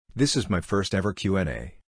This is my first ever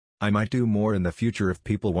Q&A. I might do more in the future if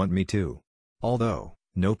people want me to. Although,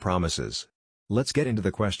 no promises. Let's get into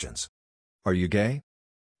the questions. Are you gay?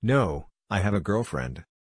 No, I have a girlfriend.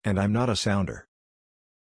 And I'm not a sounder.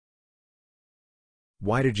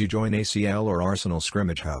 Why did you join ACL or Arsenal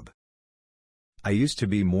Scrimmage Hub? I used to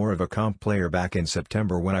be more of a comp player back in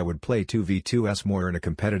September when I would play 2v2s more in a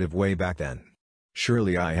competitive way back then.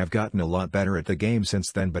 Surely I have gotten a lot better at the game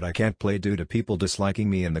since then, but I can't play due to people disliking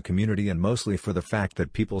me in the community and mostly for the fact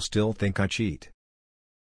that people still think I cheat.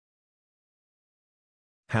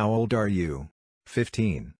 How old are you?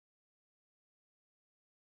 15.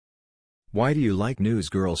 Why do you like News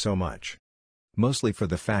Girl so much? Mostly for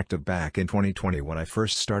the fact of back in 2020 when I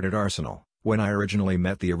first started Arsenal. When I originally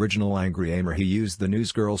met the original AngryAimer, he used the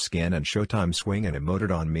News Girl skin and Showtime swing and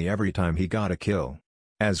emoted on me every time he got a kill.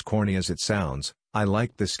 As corny as it sounds, I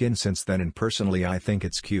liked the skin since then and personally I think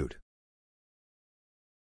it's cute.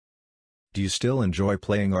 Do you still enjoy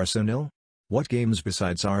playing Arsenal? What games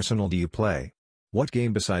besides Arsenal do you play? What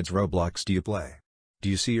game besides Roblox do you play? Do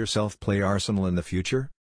you see yourself play Arsenal in the future?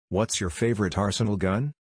 What's your favorite Arsenal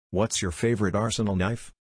gun? What's your favorite Arsenal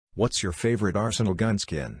knife? What's your favorite Arsenal gun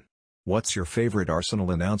skin? What's your favorite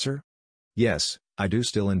Arsenal announcer? Yes, I do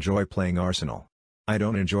still enjoy playing Arsenal. I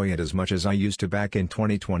don't enjoy it as much as I used to back in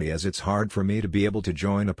 2020 as it's hard for me to be able to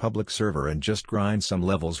join a public server and just grind some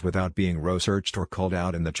levels without being row-searched or called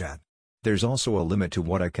out in the chat. There's also a limit to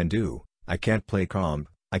what I can do. I can't play comp,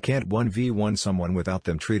 I can't 1v1 someone without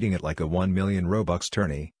them treating it like a 1 million Robux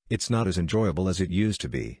tourney. It's not as enjoyable as it used to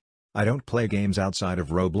be. I don't play games outside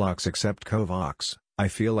of Roblox except Kovacs. I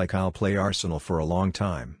feel like I'll play Arsenal for a long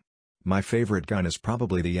time. My favorite gun is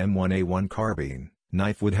probably the M1A1 carbine,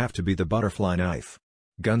 knife would have to be the butterfly knife.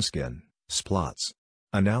 Gunskin, Splots.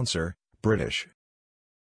 Announcer, British.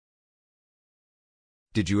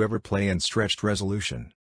 Did you ever play in stretched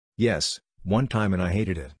resolution? Yes, one time and I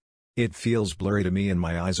hated it. It feels blurry to me and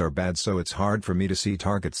my eyes are bad, so it's hard for me to see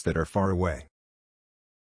targets that are far away.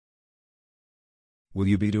 Will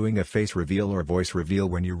you be doing a face reveal or voice reveal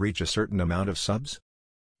when you reach a certain amount of subs?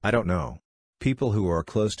 I don't know. People who are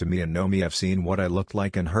close to me and know me have seen what I looked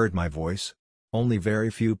like and heard my voice. Only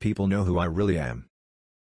very few people know who I really am.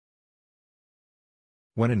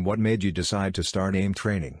 When and what made you decide to start AIM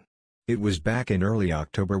training? It was back in early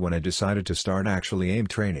October when I decided to start actually AIM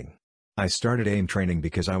training. I started AIM training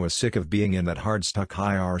because I was sick of being in that hard stuck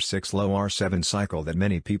high R6 low R7 cycle that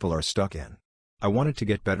many people are stuck in. I wanted to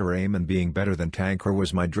get better aim, and being better than Tanker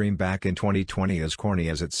was my dream back in 2020, as corny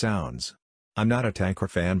as it sounds. I'm not a Tanker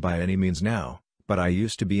fan by any means now, but I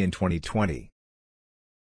used to be in 2020.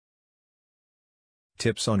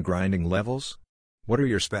 Tips on grinding levels? What are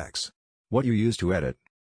your specs? What you use to edit?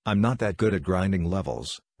 I'm not that good at grinding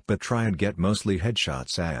levels, but try and get mostly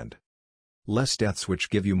headshots and less deaths which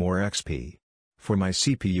give you more XP. For my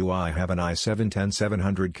CPU I have an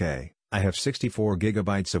i7-10700K, I have 64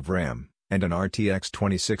 GB of RAM, and an RTX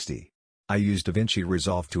 2060. I use DaVinci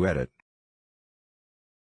Resolve to edit.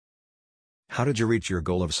 How did you reach your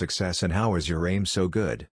goal of success and how is your aim so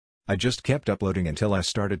good? I just kept uploading until I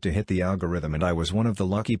started to hit the algorithm and I was one of the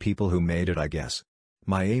lucky people who made it, I guess.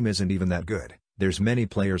 My aim isn't even that good, there's many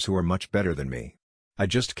players who are much better than me. I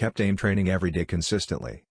just kept aim training every day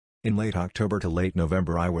consistently. In late October to late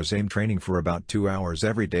November I was aim training for about 2 hours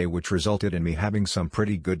every day, which resulted in me having some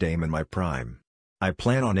pretty good aim in my prime. I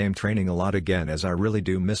plan on aim training a lot again as I really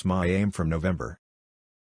do miss my aim from November.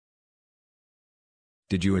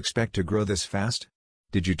 Did you expect to grow this fast?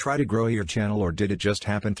 Did you try to grow your channel or did it just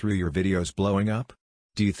happen through your videos blowing up?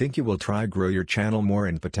 Do you think you will try grow your channel more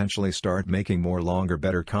and potentially start making more longer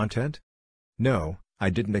better content? No, I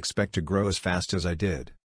didn't expect to grow as fast as I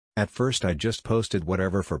did. At first I just posted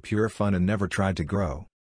whatever for pure fun and never tried to grow.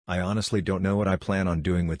 I honestly don't know what I plan on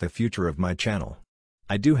doing with the future of my channel.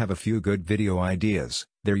 I do have a few good video ideas,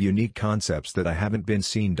 they're unique concepts that I haven't been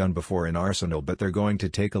seen done before in Arsenal, but they're going to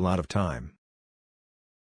take a lot of time.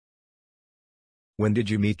 When did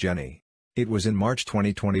you meet Jenny? It was in March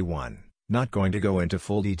 2021, not going to go into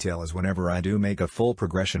full detail as whenever I do make a full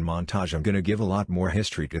progression montage I'm gonna give a lot more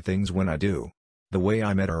history to things when I do. The way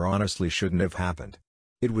I met her honestly shouldn't have happened.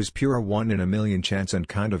 It was pure 1 in a million chance and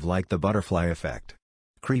kind of like the butterfly effect.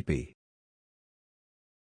 Creepy.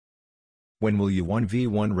 When will you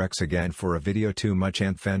 1v1 Rex again for a video? Too much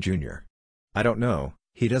Antfan Jr. I don't know,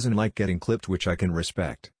 he doesn't like getting clipped, which I can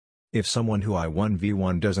respect. If someone who I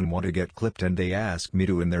 1v1 doesn't want to get clipped and they ask me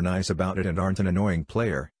to and they're nice about it and aren't an annoying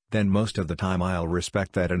player, then most of the time I'll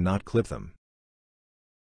respect that and not clip them.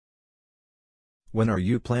 When are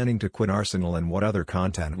you planning to quit Arsenal and what other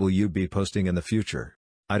content will you be posting in the future?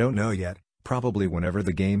 I don't know yet, probably whenever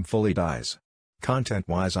the game fully dies.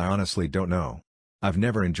 Content-wise I honestly don't know. I've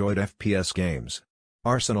never enjoyed FPS games.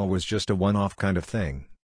 Arsenal was just a one-off kind of thing.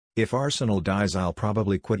 If Arsenal dies I'll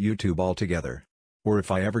probably quit YouTube altogether. Or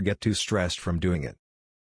if I ever get too stressed from doing it.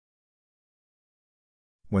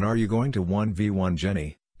 When are you going to 1v1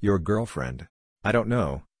 Jenny, your girlfriend? I don't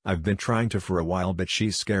know, I've been trying to for a while but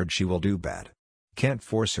she's scared she will do bad. Can't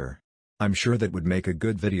force her. I'm sure that would make a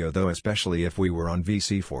good video though, especially if we were on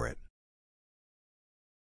VC for it.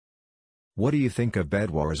 What do you think of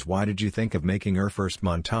Bed Wars? Why did you think of making your first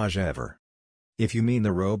montage ever? If you mean the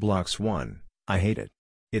Roblox one, I hate it.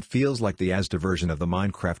 It feels like the Asda version of the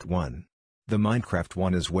Minecraft one. The Minecraft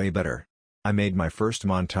one is way better. I made my first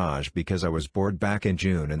montage because I was bored back in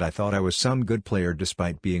June and I thought I was some good player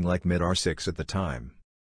despite being like mid R6 at the time.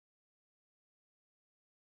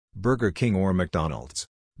 Burger King or McDonald's?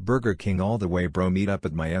 Burger King all the way bro, meet up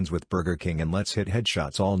at my ends with Burger King and let's hit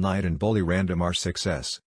headshots all night and bully random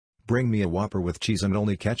R6s. Bring me a Whopper with cheese and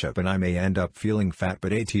only ketchup and I may end up feeling fat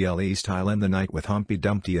but ATLE style, end the night with Humpty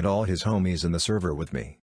Dumpty and all his homies in the server with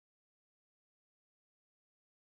me.